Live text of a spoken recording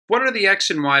What are the x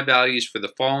and y values for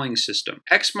the following system?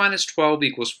 X minus 12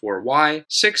 equals 4y,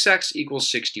 6x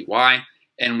equals 60y,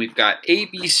 and we've got A,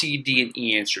 B, C, D, and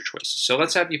E answer choices. So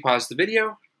let's have you pause the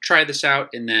video, try this out,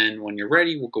 and then when you're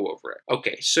ready, we'll go over it.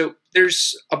 Okay, so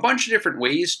there's a bunch of different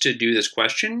ways to do this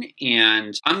question,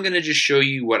 and I'm going to just show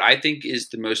you what I think is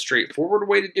the most straightforward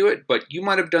way to do it, but you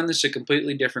might have done this a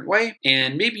completely different way,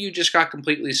 and maybe you just got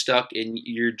completely stuck and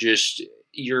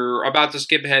you're about to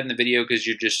skip ahead in the video because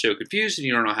you're just so confused and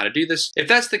you don't know how to do this. If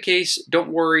that's the case,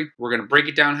 don't worry. We're going to break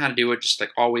it down how to do it just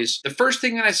like always. The first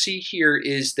thing that I see here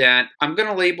is that I'm going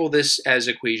to label this as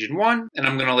equation 1, and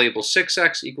I'm going to label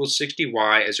 6x equals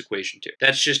 60y as equation 2.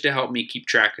 That's just to help me keep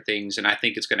track of things, and I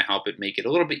think it's going to help it make it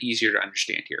a little bit easier to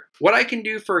understand here. What I can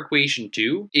do for equation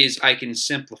 2 is I can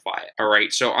simplify it. All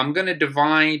right, so I'm going to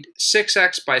divide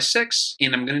 6x by 6,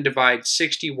 and I'm going to divide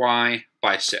 60y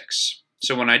by 6.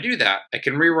 So when I do that, I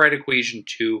can rewrite equation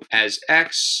 2 as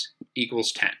x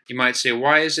equals 10. You might say,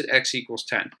 why is it x equals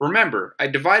 10? Remember, I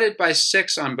divided by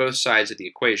 6 on both sides of the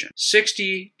equation.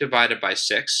 60 divided by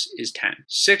 6 is 10.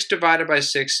 6 divided by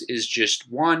 6 is just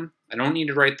 1. I don't need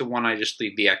to write the 1, I just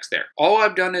leave the x there. All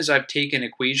I've done is I've taken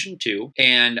equation 2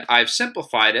 and I've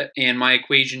simplified it, and my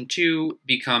equation 2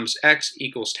 becomes x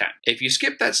equals 10. If you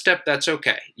skip that step, that's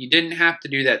okay. You didn't have to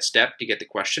do that step to get the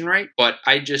question right, but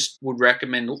I just would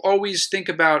recommend always think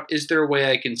about, is there a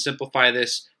way I can simplify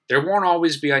this? There won't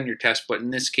always be on your test, but in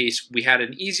this case, we had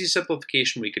an easy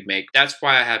simplification we could make. That's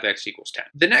why I have x equals 10.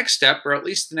 The next step, or at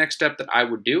least the next step that I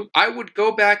would do, I would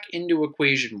go back into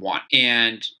equation 1,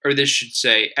 or this should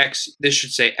say x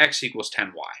equals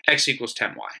 10y. X equals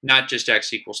 10y, not just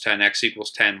x equals 10, x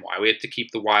equals 10y. We have to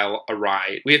keep the y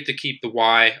right. We have to keep the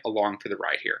y along to the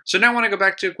right here. So now when I go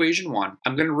back to equation 1,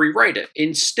 I'm going to rewrite it.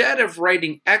 Instead of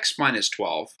writing x minus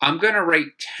 12, I'm going to write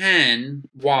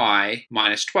 10y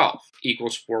minus 12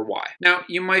 equals 4y. Now,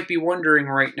 you might be wondering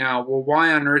right now, well,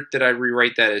 why on earth did I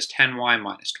rewrite that as 10y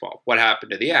minus 12? What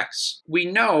happened to the x? We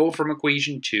know from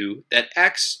equation 2 that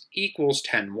x equals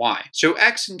 10y. So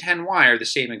x and 10y are the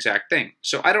same exact thing.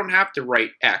 So I don't have to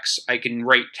write x. I can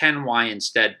write 10y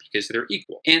instead because they're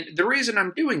equal. And the reason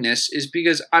I'm doing this is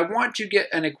because I want to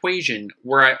get an equation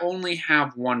where I only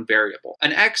have one variable.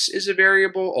 An x is a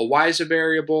variable, a y is a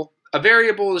variable. A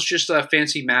variable is just a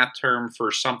fancy math term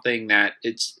for something that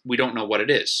we don't know what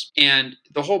it is. And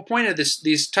the whole point of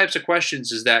these types of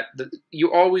questions is that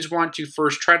you always want to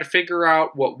first try to figure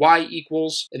out what y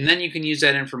equals, and then you can use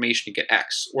that information to get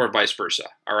x, or vice versa.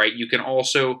 All right, you can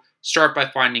also start by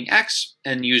finding x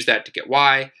and use that to get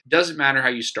y. Doesn't matter how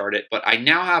you start it, but I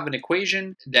now have an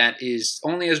equation that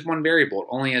only has one variable. It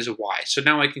only has a y. So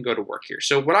now I can go to work here.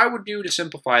 So what I would do to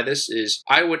simplify this is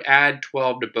I would add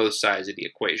 12 to both sides of the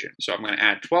equation. So I'm going to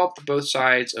add 12 to both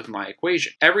sides of my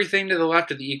equation. Everything to the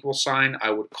left of the equal sign I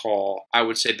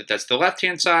would say that that's the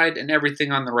left-hand side, and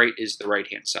everything on the right is the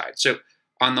right-hand side. So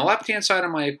on the left-hand side of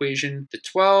my equation, the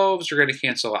 12s are going to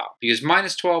cancel out because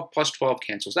minus 12 plus 12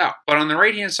 cancels out. But on the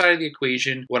right-hand side of the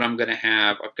equation, what I'm going to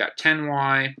have, I've got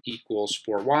 10y equals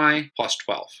 4y plus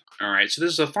 12. All right, so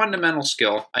this is a fundamental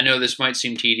skill. I know this might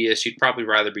seem tedious. You'd probably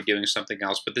rather be doing something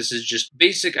else, but this is just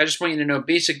basic. I just want you to know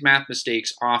basic math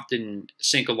mistakes often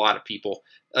sink a lot of people.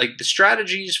 Like the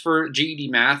strategies for GED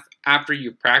math, after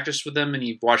you've practiced with them and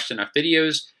you've watched enough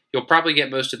videos, you'll probably get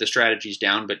most of the strategies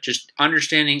down, but just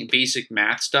understanding basic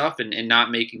math stuff and not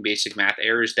making basic math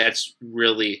errors, that's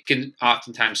really can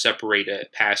oftentimes separate a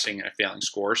passing and a failing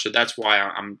score. So that's why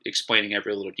I'm explaining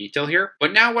every little detail here.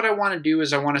 But now what I want to do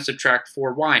is I want to subtract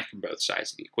 4y from both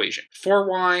sides of the equation.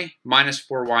 4y minus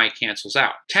 4y cancels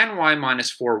out. 10y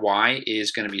minus 4y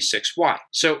is going to be 6y.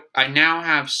 So I now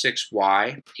have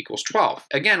 6y equals 12.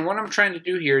 Again, what I'm trying to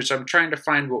do here is I'm trying to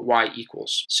find what y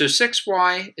equals. So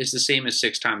 6y is the same as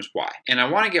 6 times y, and I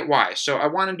want to get y, so I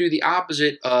want to do the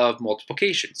opposite of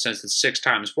multiplication. Since it's 6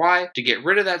 times y, to get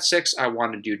rid of that 6, I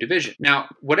want to do division. Now,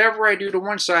 whatever I do to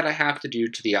one side, I have to do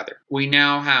to the other. We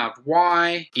now have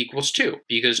y equals 2,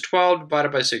 because 12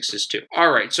 divided by 6 is 2.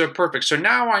 All right, so perfect. So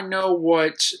now I know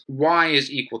what y is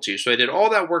equal to, so I did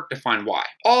all that work to find y.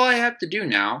 All I have to do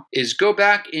now is go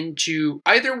back into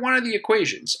either one of the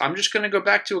equations. I'm just going to go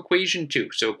back to equation 2.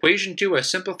 So equation 2, I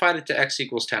simplified it to x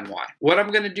equals 10y. What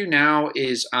I'm going to do now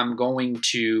is I'm going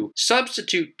to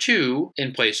substitute 2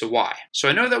 in place of y. So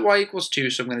I know that y equals 2,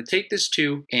 so I'm going to take this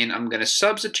 2 and I'm going to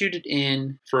substitute it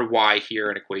in for y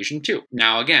here in equation 2.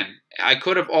 Now again, I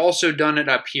could have also done it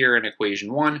up here in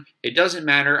equation 1. It doesn't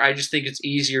matter. I just think it's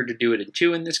easier to do it in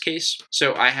 2 in this case.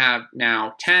 So I have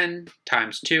now 10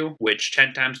 times 2, which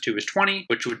 10 times 2 is 20,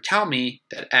 which would tell me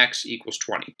that x equals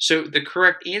 20. So the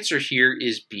correct answer here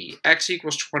is B. X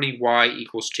equals 20, y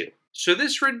equals 2. So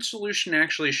this written solution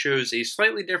actually shows a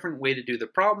slightly different way to do the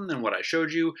problem than what I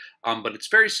showed you, but it's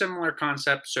very similar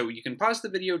concept. So you can pause the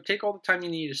video, take all the time you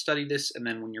need to study this, and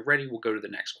then when you're ready, we'll go to the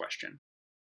next question.